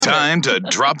Time to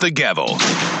drop the gavel.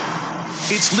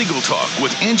 It's Legal Talk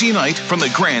with Angie Knight from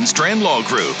the Grand Strand Law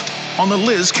Group on the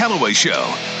Liz Calloway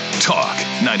Show. Talk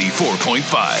 94.5.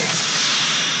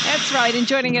 That's right. And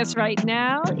joining us right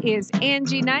now is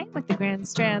Angie Knight with the Grand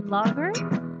Strand Law Group.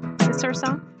 Is this her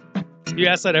song? You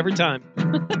ask that every time.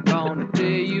 Gonna tell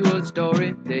you a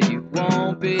story that you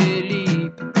won't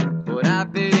believe. But I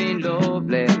fell in love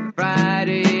last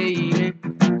Friday evening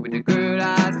with the girl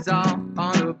I saw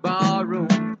on the ballroom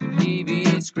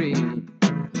TV screen.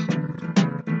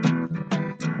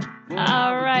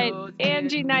 All right.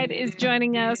 Angie Knight is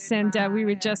joining us, and we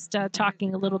were just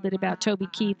talking a little bit about Toby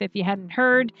Keith. If you hadn't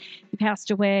heard, he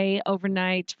passed away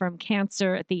overnight from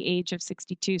cancer at the age of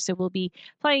 62, so we'll be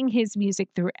playing his music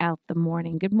throughout the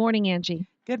morning. Good morning, Angie.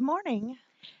 Good morning.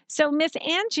 So, Miss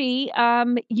Angie,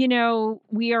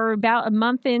 we are about a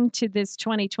month into this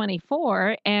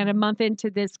 2024 and a month into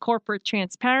this Corporate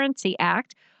Transparency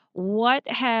Act. What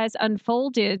has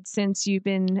unfolded since you've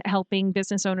been helping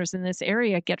business owners in this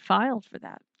area get filed for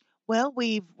that? Well,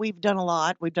 we've done a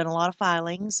lot. We've done a lot of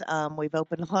filings. We've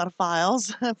opened a lot of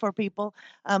files for people.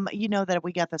 You know that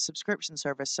we got the subscription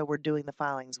service, so we're doing the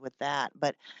filings with that.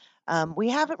 But we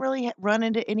haven't really run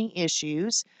into any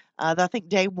issues. I think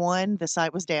day one, the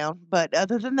site was down. But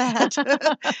other than that,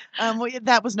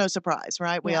 that was no surprise,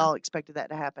 right? We all expected that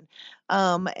to happen.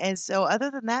 And so other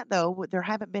than that, though, there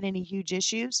haven't been any huge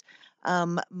issues.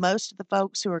 Most of the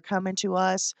folks who are coming to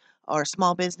us are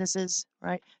small businesses,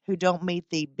 right, who don't meet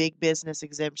the big business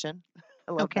exemption.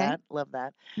 I love that. Love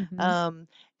that. Mm-hmm.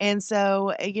 And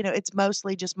so, it's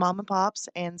mostly just mom and pops.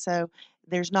 And so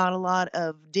there's not a lot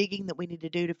of digging that we need to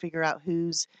do to figure out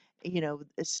who's,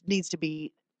 this needs to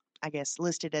be, I guess,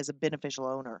 listed as a beneficial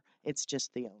owner. It's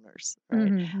just the owners,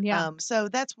 right? Mm-hmm. Yeah. So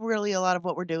that's really a lot of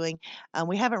what we're doing.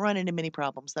 We haven't run into many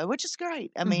problems though, which is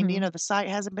great. I mean, the site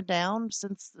hasn't been down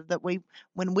since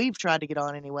when we've tried to get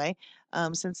on anyway,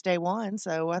 since day one.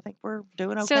 So I think we're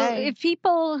doing okay. So if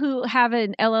people who have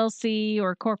an LLC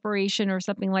or corporation or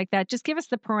something like that, just give us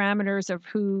the parameters of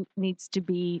who needs to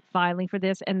be filing for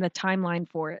this and the timeline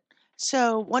for it.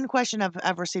 So one question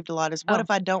I've received a lot is, what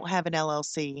if I don't have an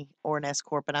LLC or an S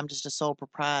corp and I'm just a sole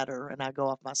proprietor and I go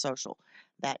off my social?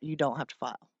 That you don't have to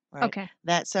file, right? Okay.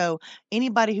 So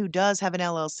anybody who does have an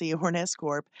LLC or an S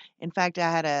corp, in fact, I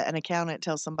had an accountant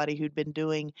tell somebody who'd been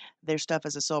doing their stuff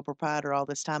as a sole proprietor all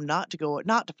this time not to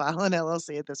file an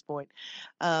LLC at this point.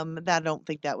 I don't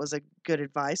think that was a good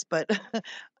advice, but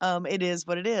it is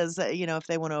what it is. If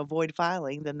they want to avoid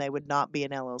filing, then they would not be an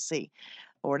LLC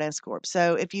or an S corp.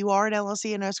 So if you are an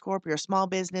LLC and S corp, you're a small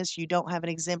business, you don't have an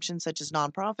exemption such as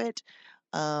nonprofit,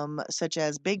 such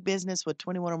as big business with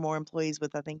 21 or more employees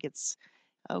with, I think it's,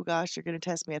 oh gosh, you're going to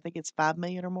test me. I think it's 5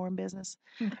 million or more in business.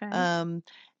 Okay.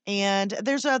 And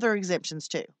there's other exemptions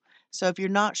too. So if you're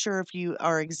not sure if you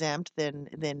are exempt, then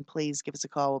please give us a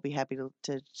call. We'll be happy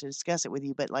to discuss it with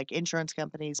you. But like insurance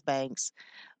companies, banks,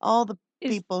 all the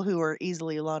people who are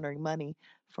easily laundering money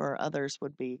for others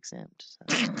would be exempt.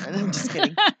 So, I'm just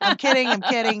kidding. I'm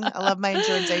kidding. I love my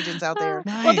insurance agents out there.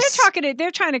 Nice. Well,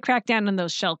 they're trying to crack down on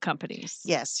those shell companies.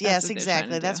 Yes,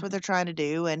 exactly. That's what they're trying to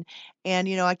do. And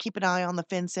I keep an eye on the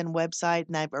FinCEN website,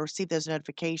 and I receive those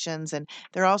notifications. And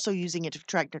they're also using it to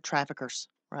track their traffickers,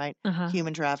 right?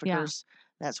 Human traffickers.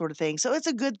 That sort of thing. So it's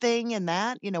a good thing in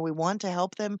that, we want to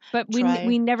help them. But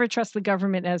we never trust the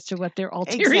government as to what their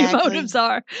ulterior motives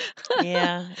are.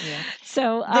 Yeah.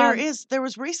 So there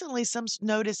was recently some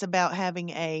notice about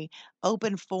having a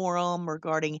open forum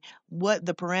regarding what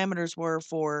the parameters were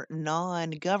for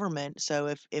non-government.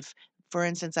 So if for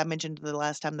instance, I mentioned the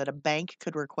last time that a bank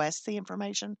could request the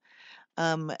information.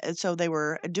 So they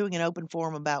were doing an open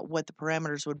forum about what the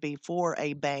parameters would be for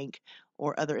a bank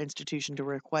or other institution to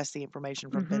request the information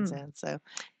from FinCEN. So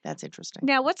that's interesting.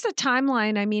 Now, what's the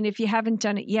timeline? I mean, if you haven't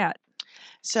done it yet.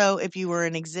 So if you were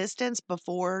in existence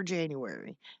before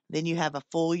January, then you have a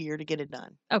full year to get it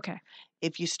done. Okay.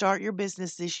 If you start your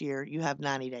business this year, you have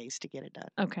 90 days to get it done.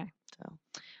 Okay. So.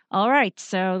 All right.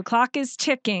 So the clock is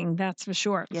ticking. That's for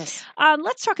sure. Yes.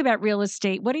 Let's talk about real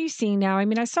estate. What are you seeing now? I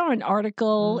mean, I saw an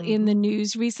article in the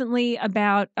news recently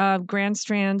about Grand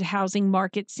Strand housing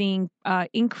market seeing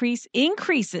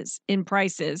increases in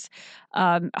prices.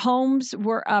 Homes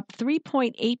were up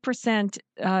 3.8%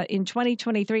 in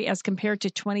 2023 as compared to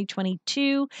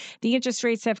 2022. The interest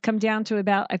rates have come down to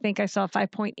about, I think I saw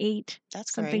 5.8.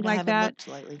 That's something great. like that,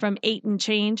 from 8 and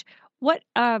change. What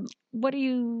do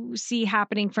you see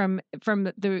happening from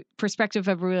the perspective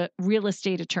of a real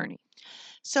estate attorney?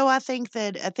 So I think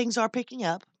that things are picking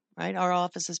up, right? Our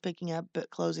office is picking up,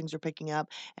 but closings are picking up.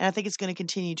 And I think it's going to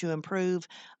continue to improve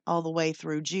all the way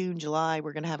through June, July. I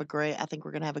think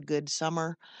we're going to have a good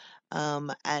summer.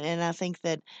 And I think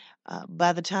that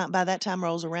by that time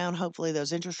rolls around, hopefully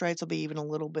those interest rates will be even a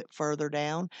little bit further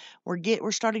down.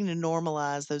 We're starting to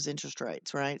normalize those interest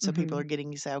rates, right? So people Mhm. are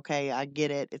getting to say, okay, I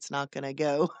get it. It's not going to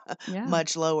go Yeah.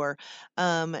 much lower.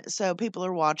 So people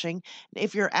are watching.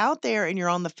 If you're out there and you're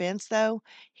on the fence, though,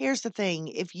 here's the thing: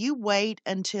 if you wait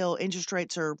until interest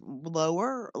rates are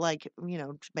lower, like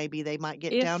maybe they might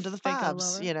get down to the If they go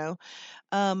fives, lower.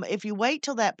 if you wait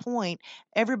till that point,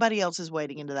 everybody else is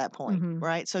waiting into that point, Mhm.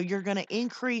 right? So you're going to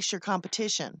increase your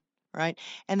competition, right?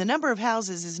 And the number of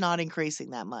houses is not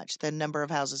increasing that much, the number of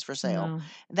houses for sale. No.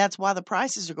 That's why the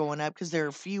prices are going up, because there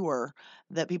are fewer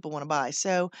that people want to buy.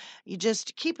 So you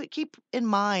just keep in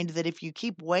mind that if you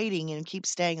keep waiting and keep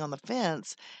staying on the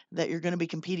fence, that you're going to be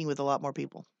competing with a lot more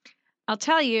people. I'll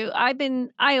tell you,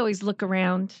 I always look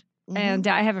around, Mhm. and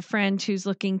I have a friend who's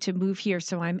looking to move here,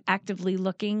 so I'm actively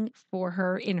looking for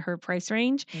her in her price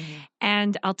range. Mhm.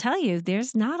 And I'll tell you,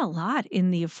 there's not a lot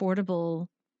in the affordable,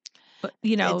 but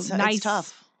It's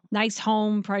tough. nice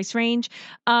home price range.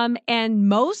 And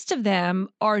most of them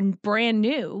are brand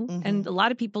new. And Mhm. a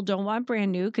lot of people don't want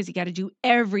brand new because you got to do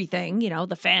everything,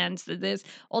 the fence, this,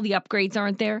 all the upgrades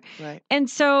aren't there. Right. And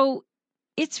so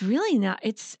it's really not,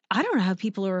 I don't know how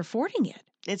people are affording it.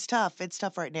 It's tough. It's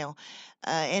tough right now,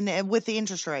 and with the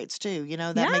interest rates too.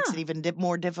 That makes it Yeah. even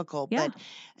more difficult. Yeah.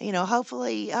 But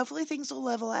hopefully things will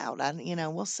level out.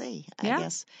 We'll see. I Yeah.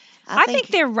 guess. I I think think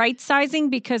they're right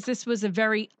sizing because this was a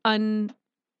very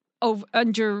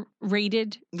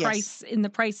underrated yes, price in the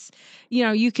price.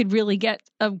 You could really get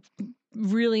a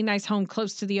really nice home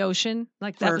close to the ocean.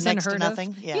 Like that for was next to unheard of.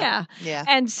 nothing. Yeah, Yeah. yeah,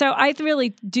 And so I really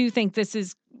do think this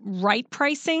is right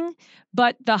pricing,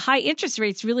 but the high interest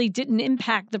rates really didn't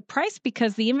impact the price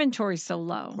because the inventory is so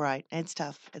low. right. It's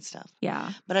tough. It's tough.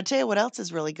 Yeah. But I tell you what else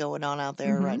is really going on out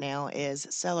there right Hmm. now is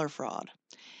seller fraud.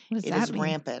 What does It that is mean?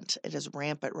 rampant. It is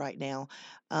rampant right now.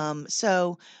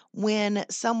 So when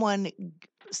someone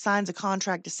signs a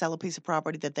contract to sell a piece of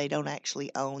property that they don't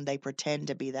actually own, they pretend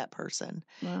to be that person.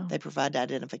 Wow. They provide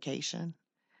identification,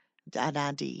 an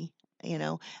ID,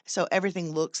 so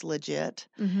everything looks legit.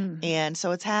 Hmm. And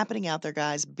so it's happening out there,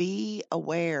 guys. Be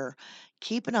aware.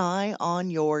 Keep an eye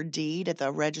on your deed at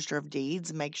the Register of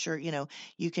Deeds. Make sure,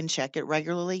 you can check it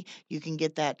regularly. You can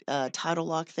get that title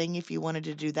lock thing if you wanted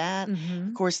to do that. Of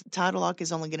Hmm. course, title lock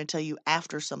is only going to tell you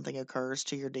after something occurs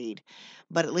to your deed,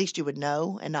 but at least you would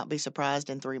know and not be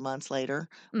surprised in 3 months later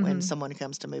when Hmm. someone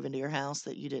comes to move into your house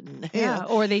that you didn't, Yeah.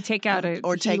 Or they take out a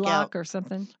or take out, HELOC or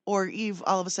something. or you've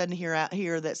all of a sudden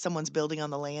hear that someone's building on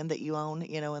the land that you own,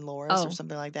 in Loris or Oh,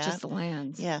 something like that. just the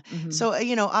land. Yeah. Hmm. So,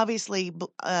 obviously,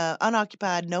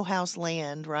 unoccupied, no house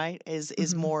land, right, is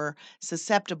Hmm. more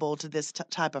susceptible to this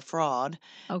type of fraud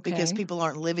because Okay. people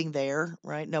aren't living there,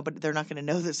 right? No, but they're not going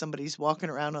to know that somebody's walking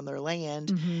around on their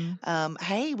land. Hmm.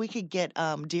 Hey, we could get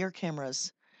deer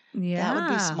cameras. That would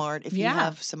be Yeah. smart if you Yeah.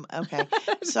 have some. Okay, That's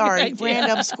a good sorry, idea.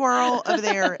 random squirrel over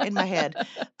there in my head.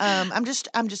 I'm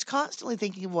just constantly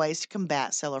thinking of ways to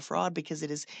combat seller fraud because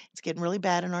it's getting really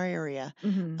bad in our area,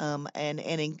 Hmm. and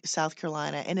in South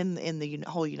Carolina and in the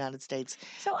whole United States.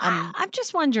 So Um, I'm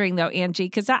just wondering though, Angie,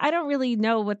 because I don't really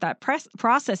know what that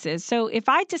process is. So if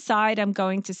I decide I'm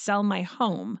going to sell my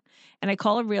home and I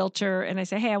call a realtor and I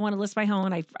say, hey, I want to list my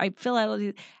home, and I fill out all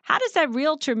these, how does that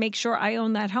realtor make sure I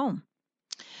own that home?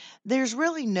 there's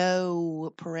really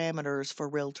no parameters for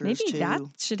realtors Maybe that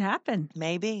to should happen.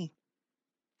 maybe.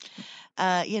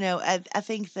 I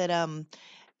think that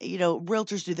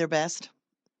realtors do their best.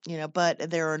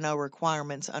 But there are no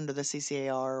requirements under the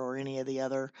CCAR or any of the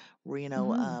other,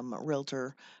 Hmm.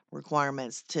 realtor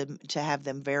requirements to have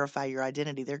them verify your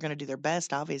identity. They're going to do their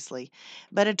best, obviously,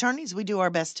 but attorneys, we do our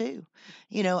best too.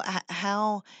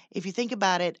 How, if you think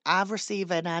about it, I've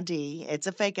received an ID. It's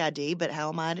a fake ID, but how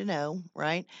am I to know,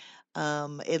 right?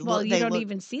 Well, you They don't look.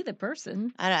 even see the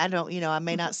person. I don't, I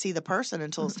may not see the person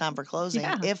until it's time for closing,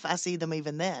 Yeah. if I see them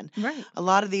even then. Right. A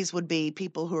lot of these would be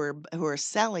people who are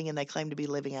selling and they claim to be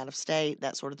living out of state,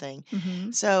 that sort of thing.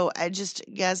 Hmm. So I just,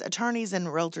 guys, attorneys and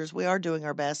realtors, we are doing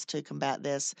our best to combat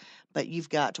this, but you've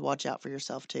got to watch out for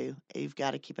yourself too. You've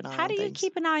got to keep an eye How do on you things.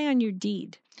 keep an eye on your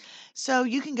deed? So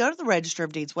you can go to the Register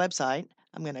of Deeds website.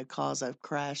 I'm going to cause a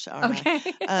crash, aren't I?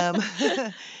 Okay. Um,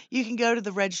 you can go to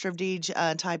the Register of Deeds,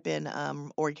 type in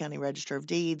Horry County Register of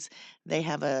Deeds. They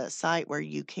have a site where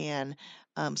you can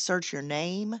search your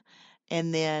name.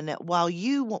 And then while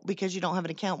you won't, because you don't have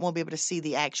an account, won't be able to see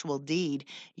the actual deed,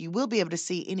 you will be able to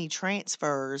see any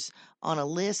transfers on a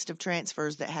list of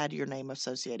transfers that had your name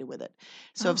associated with it.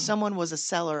 So if Oh. someone was a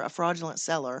seller, a fraudulent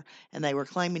seller, and they were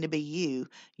claiming to be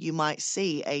you might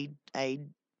see a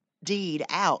deed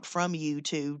out from you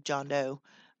to John Doe,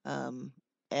 um,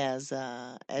 as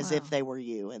if Wow. they were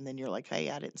you, and then you're like, hey,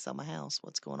 I didn't sell my house.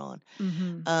 What's going on?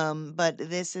 Mm-hmm. But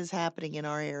this is happening in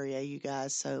our area, you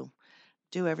guys. So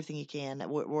do everything you can.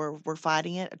 We're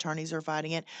fighting it. Attorneys are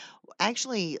fighting it.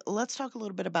 Actually, let's talk a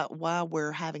little bit about why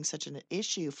we're having such an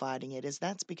issue fighting it. Is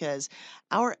that's because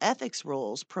our ethics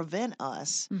rules prevent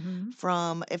us Mm-hmm.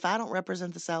 from, if I don't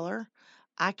represent the seller,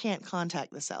 I can't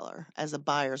contact the seller as a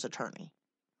buyer's attorney,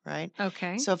 right?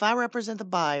 Okay. So if I represent the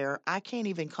buyer, I can't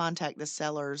even contact the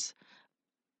seller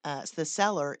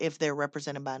if they're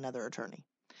represented by another attorney.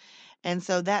 And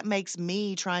so that makes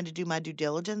me trying to do my due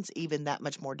diligence even that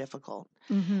much more difficult.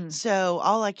 Mm-hmm. So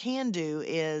all I can do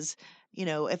is,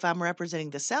 if I'm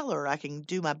representing the seller, I can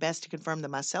do my best to confirm that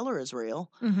my seller is real.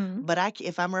 Mm-hmm. But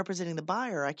if I'm representing the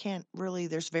buyer, I can't really.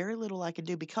 There's very little I can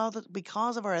do because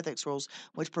of our ethics rules,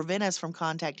 which prevent us from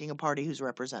contacting a party who's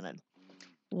represented.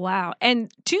 Wow.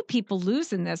 And two people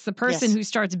lose in this. The person Yes. who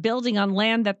starts building on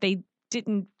land that they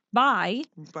didn't buy.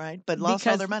 Right, but lost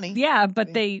all their money. Yeah,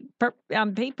 but Yeah.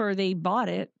 on paper, they bought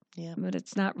it. Yeah. But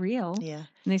it's not real. Yeah.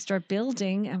 And they start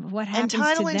building. And what happens And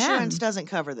title to insurance them? doesn't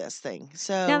cover this thing.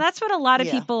 So Now, that's what a lot of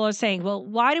yeah. people are saying. Well,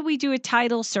 why do we do a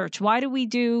title search? Why do we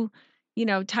do,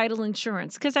 title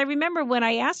insurance? Because I remember when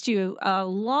I asked you a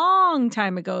long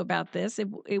time ago about this,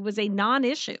 it was a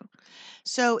non-issue.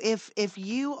 So if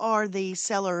you are the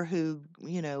seller who,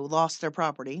 lost their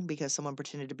property because someone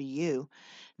pretended to be you,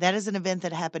 that is an event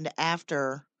that happened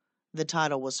after the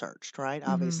title was searched, right?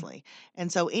 Mm-hmm. Obviously.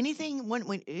 And so anything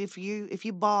if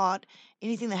you bought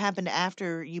anything that happened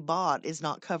after you bought is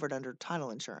not covered under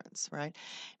title insurance, right?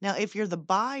 Now, if you're the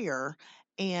buyer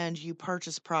and you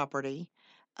purchase property,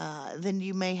 then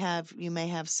you may have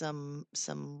some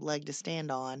leg to stand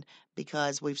on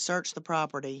because we've searched the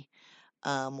property.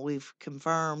 We've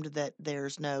confirmed that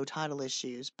there's no title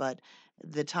issues, but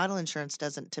the title insurance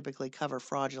doesn't typically cover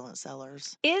fraudulent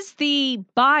sellers. Is the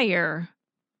buyer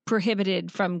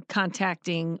prohibited from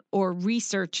contacting or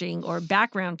researching or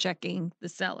background checking the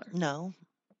seller? No,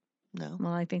 no.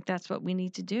 Well, I think that's what we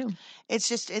need to do. It's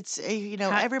just, To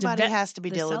everybody vet has to be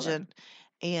the seller. diligent.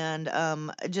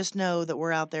 And just know that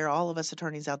we're out there, all of us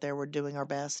attorneys out there, we're doing our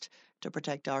best to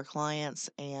protect our clients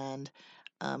and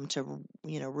to,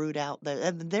 root out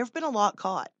and there have been a lot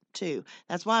caught too.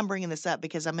 That's why I'm bringing this up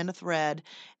because I'm in a thread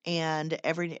and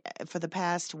for the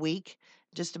past week,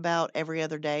 just about every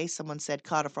other day, someone said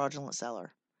caught a fraudulent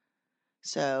seller.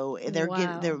 So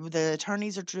the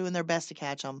attorneys are doing their best to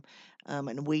catch them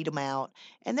and weed them out.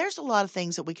 And there's a lot of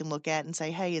things that we can look at and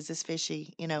say, hey, is this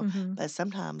fishy? Mhm. But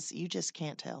sometimes you just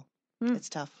can't tell. Mm. It's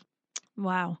tough.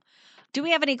 Wow. Do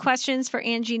we have any questions for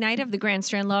Angie Knight of the Grand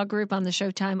Strand Law Group on the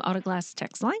Showtime Autoglass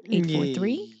text line?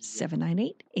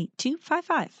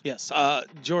 843-798-8255. Yes.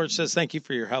 George says, thank you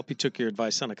for your help. He took your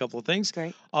advice on a couple of things.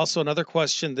 Great. Also, another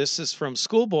question. This is from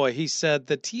Schoolboy. He said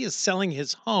that he is selling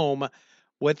his home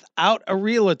without a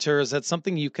realtor. Is that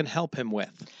something you can help him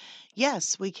with?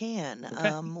 Yes, we can.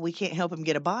 Okay. We can't help them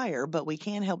get a buyer, but we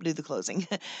can help do the closing.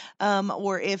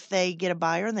 Or if they get a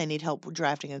buyer and they need help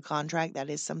drafting a contract, that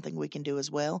is something we can do as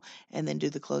well, and then do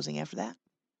the closing after that.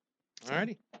 All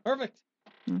righty. Perfect.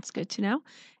 That's good to know.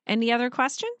 Any other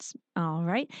questions? All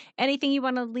right. Anything you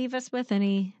want to leave us with?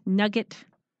 Any nugget?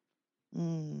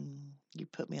 You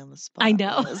put me on the spot. I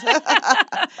know. Liz.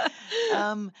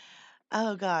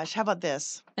 Oh gosh, how about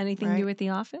this? Anything new at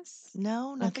the office?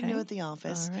 No, nothing new Okay. at the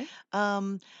office. All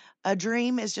right. A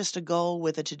dream is just a goal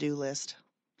with a to-do list.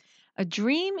 A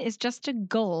dream is just a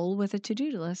goal with a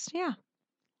to-do list. Yeah.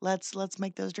 Let's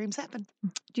make those dreams happen.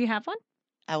 Do you have one?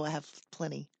 I will have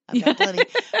plenty. I've got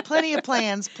plenty of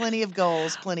plans, plenty of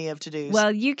goals, plenty of to-dos.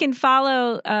 Well, you can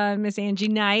follow Miss Angie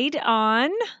Knight on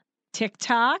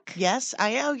TikTok. Yes,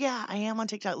 I am on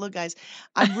TikTok. Look, guys,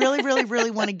 I really, really,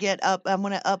 really want to get up. I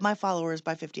want to up my followers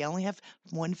by 50. I only have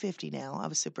 150 now. I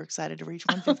was super excited to reach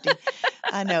 150.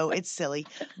 I know it's silly,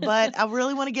 but I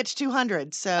really want to get to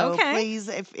 200. So please,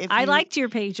 if I liked your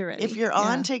page already. If you're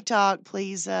on TikTok,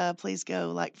 please go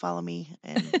follow me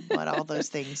and all those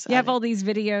things. You have all these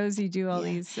videos. You do all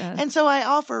these, and so I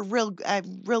offer real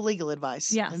legal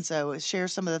advice. Yes. And so share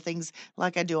some of the things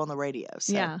like I do on the radio.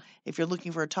 So if you're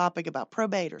looking for a topic about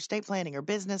probate or estate planning or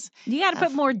business, you got to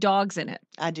put more dogs in it.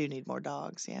 I do need more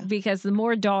dogs. Yeah. Because the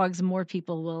more dogs, more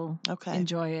people will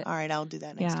enjoy it. All right, I'll do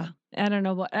that next time. I don't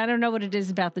know what it is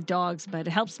about the dogs, but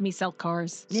it helps me sell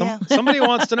cars. Yeah. Somebody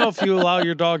wants to know if you allow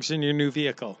your dogs in your new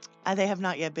vehicle. They have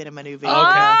not yet been in my new Oh, vehicle.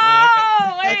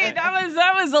 wait,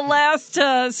 that was the last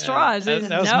straw. That was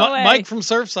No way. Mike from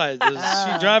Surfside.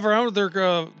 Does she drive around with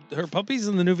her puppies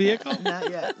in the new vehicle? Not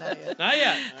yet. Not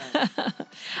yet.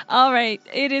 All right.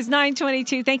 It is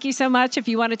 9:22. Thank you so much. If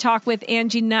you want to talk with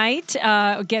Angie Knight,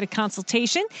 or get a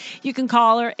consultation, you can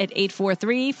call her at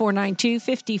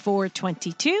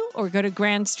 843-492-5422 or go to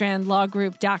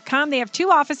grandstrandlawgroup.com. They have 2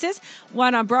 offices,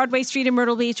 one on Broadway Street in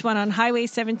Myrtle Beach, one on Highway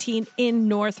 17 in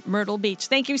North Myrtle Beach.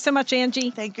 Thank you so much,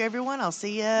 Angie. Thank you, everyone. I'll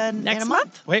see you in a Next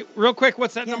month. Wait, real quick.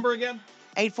 What's that number again?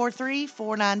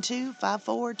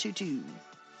 843-492-5422.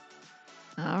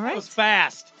 All That right. was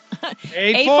fast.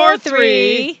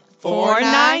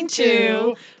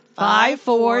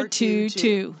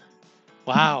 843-492-5422.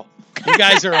 Wow. You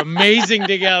guys are amazing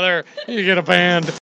together. You get a band.